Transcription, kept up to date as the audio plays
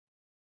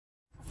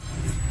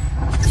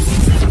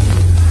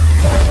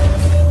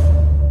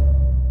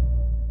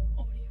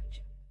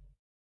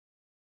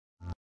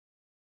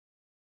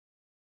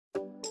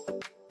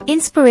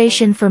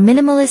Inspiration for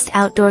minimalist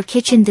outdoor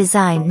kitchen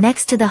design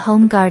next to the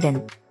home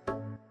garden.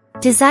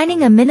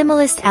 Designing a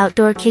minimalist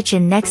outdoor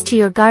kitchen next to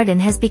your garden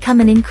has become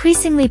an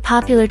increasingly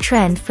popular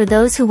trend for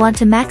those who want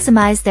to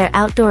maximize their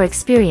outdoor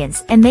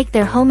experience and make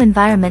their home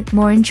environment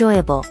more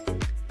enjoyable.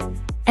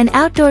 An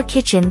outdoor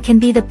kitchen can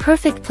be the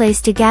perfect place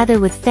to gather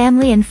with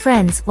family and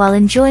friends while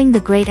enjoying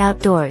the great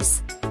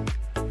outdoors.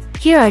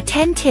 Here are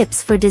 10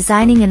 tips for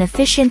designing an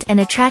efficient and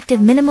attractive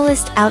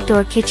minimalist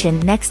outdoor kitchen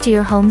next to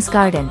your home's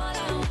garden.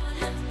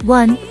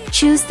 1.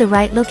 Choose the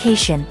right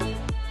location.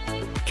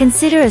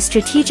 Consider a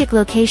strategic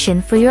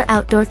location for your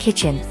outdoor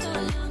kitchen.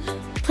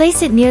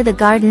 Place it near the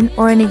garden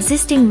or an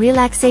existing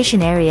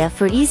relaxation area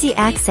for easy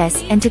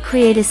access and to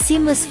create a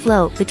seamless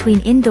flow between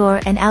indoor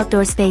and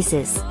outdoor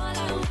spaces.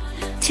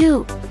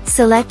 2.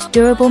 Select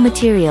durable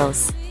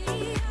materials.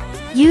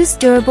 Use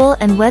durable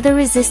and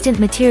weather-resistant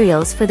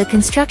materials for the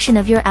construction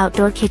of your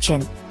outdoor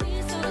kitchen.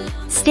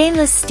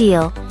 Stainless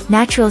steel,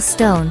 natural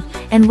stone,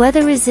 and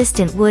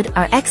weather-resistant wood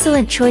are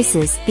excellent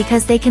choices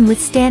because they can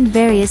withstand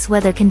various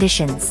weather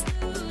conditions.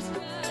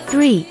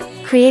 3.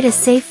 Create a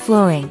safe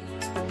flooring.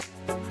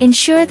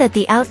 Ensure that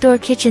the outdoor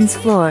kitchen's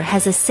floor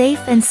has a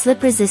safe and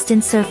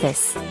slip-resistant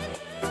surface.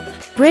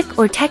 Brick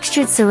or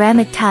textured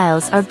ceramic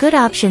tiles are good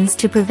options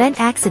to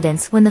prevent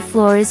accidents when the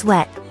floor is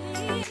wet.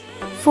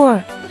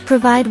 4.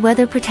 Provide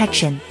weather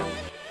protection.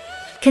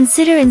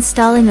 Consider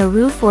installing a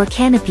roof or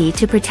canopy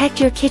to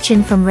protect your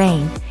kitchen from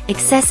rain,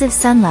 excessive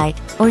sunlight,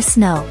 or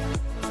snow.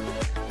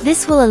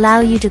 This will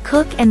allow you to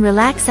cook and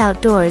relax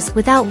outdoors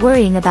without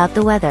worrying about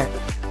the weather.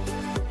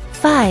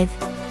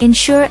 5.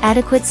 Ensure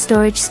adequate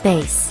storage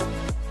space.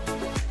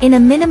 In a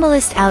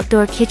minimalist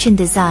outdoor kitchen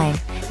design,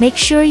 make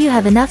sure you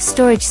have enough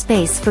storage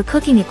space for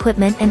cooking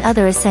equipment and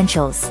other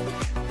essentials.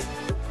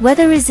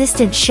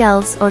 Weather-resistant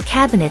shelves or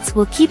cabinets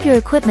will keep your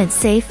equipment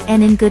safe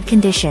and in good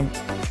condition.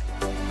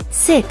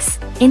 6.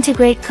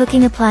 Integrate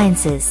cooking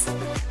appliances.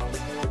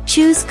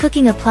 Choose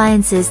cooking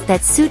appliances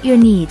that suit your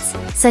needs,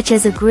 such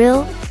as a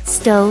grill,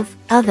 stove,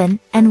 oven,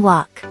 and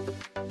wok.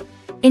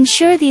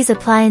 Ensure these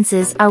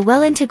appliances are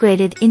well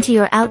integrated into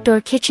your outdoor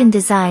kitchen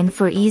design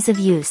for ease of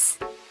use.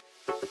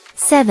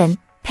 7.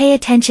 Pay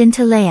attention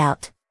to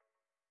layout.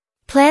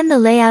 Plan the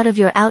layout of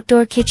your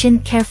outdoor kitchen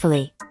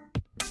carefully.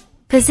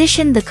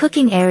 Position the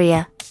cooking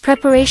area,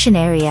 preparation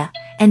area,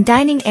 and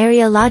dining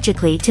area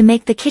logically to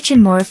make the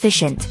kitchen more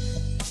efficient.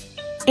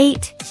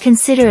 8.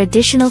 Consider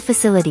additional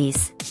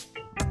facilities.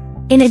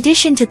 In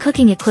addition to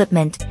cooking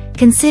equipment,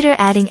 consider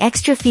adding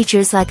extra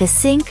features like a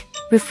sink,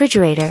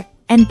 refrigerator,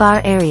 and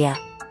bar area.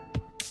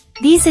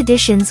 These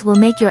additions will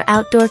make your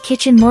outdoor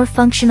kitchen more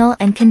functional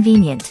and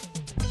convenient.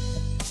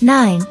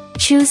 9.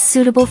 Choose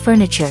suitable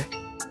furniture.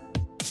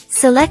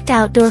 Select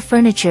outdoor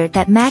furniture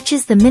that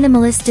matches the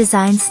minimalist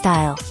design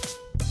style.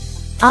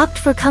 Opt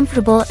for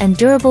comfortable and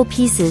durable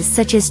pieces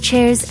such as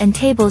chairs and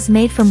tables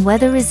made from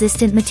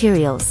weather-resistant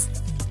materials.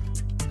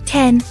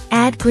 10.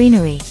 Add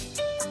greenery.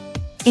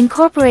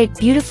 Incorporate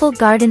beautiful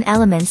garden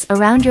elements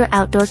around your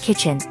outdoor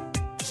kitchen.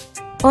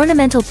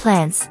 Ornamental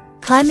plants,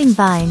 climbing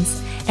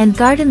vines, and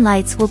garden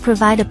lights will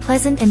provide a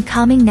pleasant and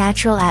calming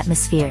natural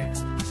atmosphere.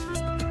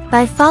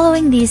 By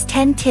following these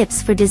 10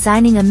 tips for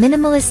designing a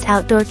minimalist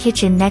outdoor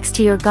kitchen next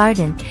to your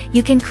garden,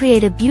 you can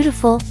create a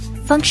beautiful,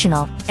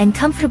 functional, and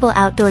comfortable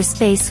outdoor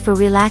space for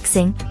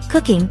relaxing,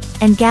 cooking,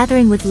 and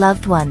gathering with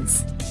loved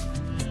ones.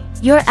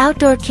 Your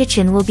outdoor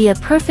kitchen will be a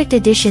perfect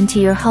addition to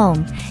your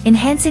home,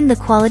 enhancing the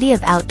quality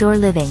of outdoor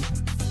living.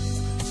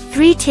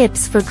 3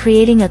 tips for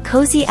creating a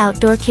cozy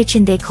outdoor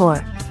kitchen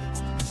decor.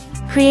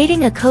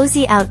 Creating a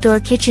cozy outdoor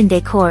kitchen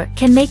decor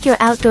can make your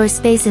outdoor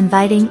space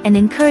inviting and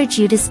encourage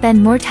you to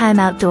spend more time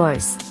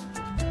outdoors.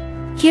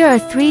 Here are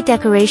 3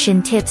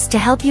 decoration tips to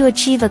help you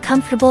achieve a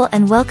comfortable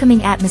and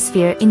welcoming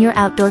atmosphere in your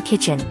outdoor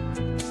kitchen.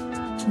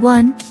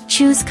 1.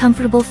 Choose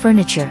comfortable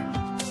furniture.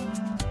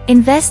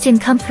 Invest in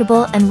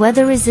comfortable and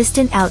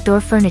weather-resistant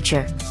outdoor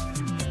furniture.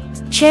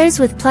 Chairs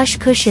with plush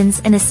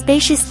cushions and a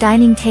spacious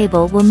dining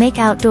table will make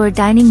outdoor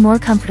dining more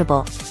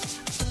comfortable.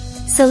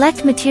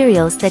 Select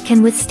materials that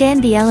can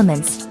withstand the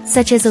elements,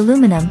 such as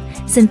aluminum,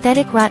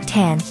 synthetic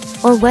rattan,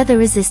 or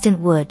weather-resistant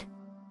wood.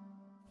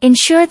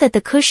 Ensure that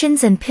the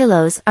cushions and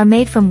pillows are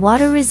made from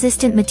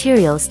water-resistant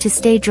materials to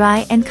stay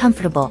dry and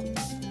comfortable.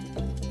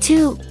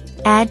 2.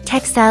 Add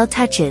textile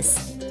touches.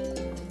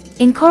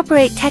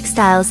 Incorporate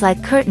textiles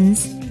like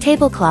curtains,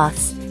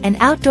 tablecloths, and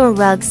outdoor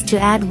rugs to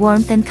add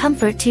warmth and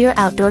comfort to your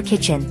outdoor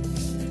kitchen.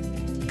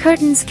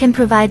 Curtains can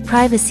provide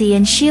privacy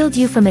and shield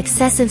you from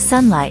excessive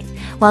sunlight,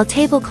 while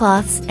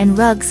tablecloths and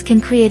rugs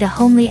can create a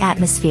homely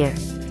atmosphere.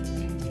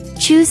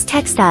 Choose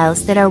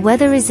textiles that are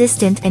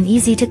weather-resistant and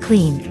easy to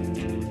clean.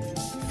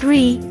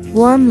 3.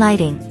 Warm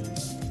lighting.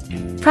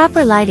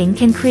 Proper lighting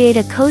can create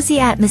a cozy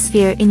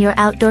atmosphere in your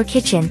outdoor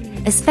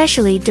kitchen,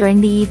 especially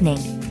during the evening.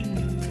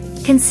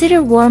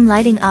 Consider warm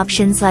lighting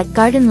options like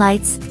garden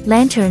lights,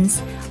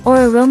 lanterns, or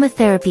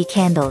aromatherapy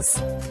candles.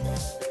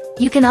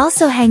 You can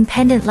also hang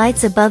pendant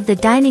lights above the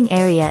dining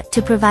area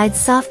to provide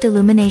soft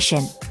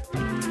illumination.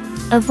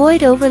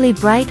 Avoid overly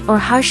bright or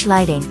harsh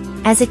lighting,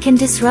 as it can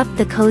disrupt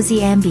the cozy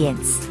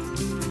ambience.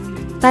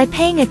 By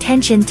paying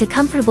attention to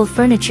comfortable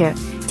furniture,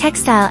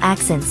 textile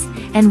accents,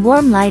 and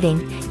warm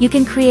lighting, you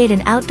can create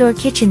an outdoor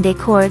kitchen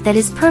decor that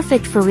is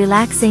perfect for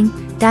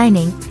relaxing,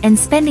 dining, and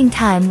spending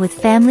time with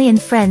family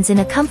and friends in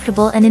a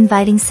comfortable and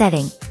inviting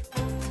setting.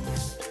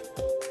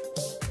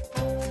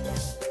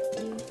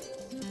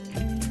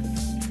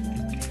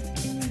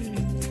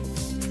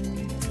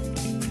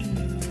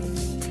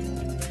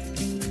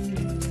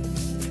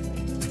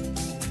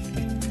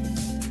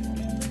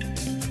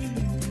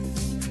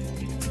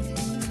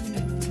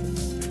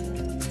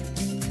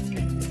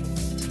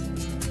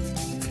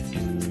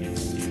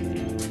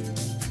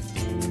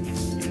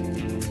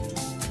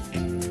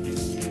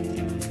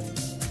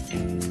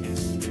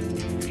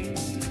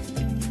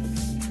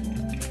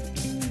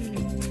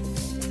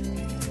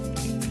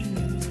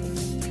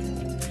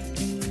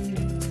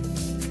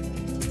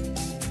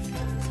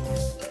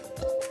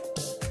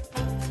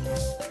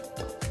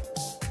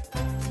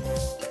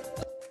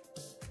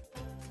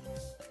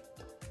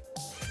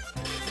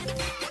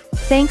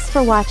 Thanks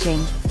for watching.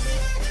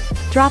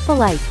 Drop a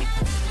like,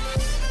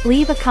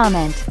 leave a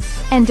comment,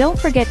 and don't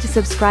forget to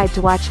subscribe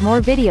to watch more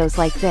videos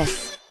like this.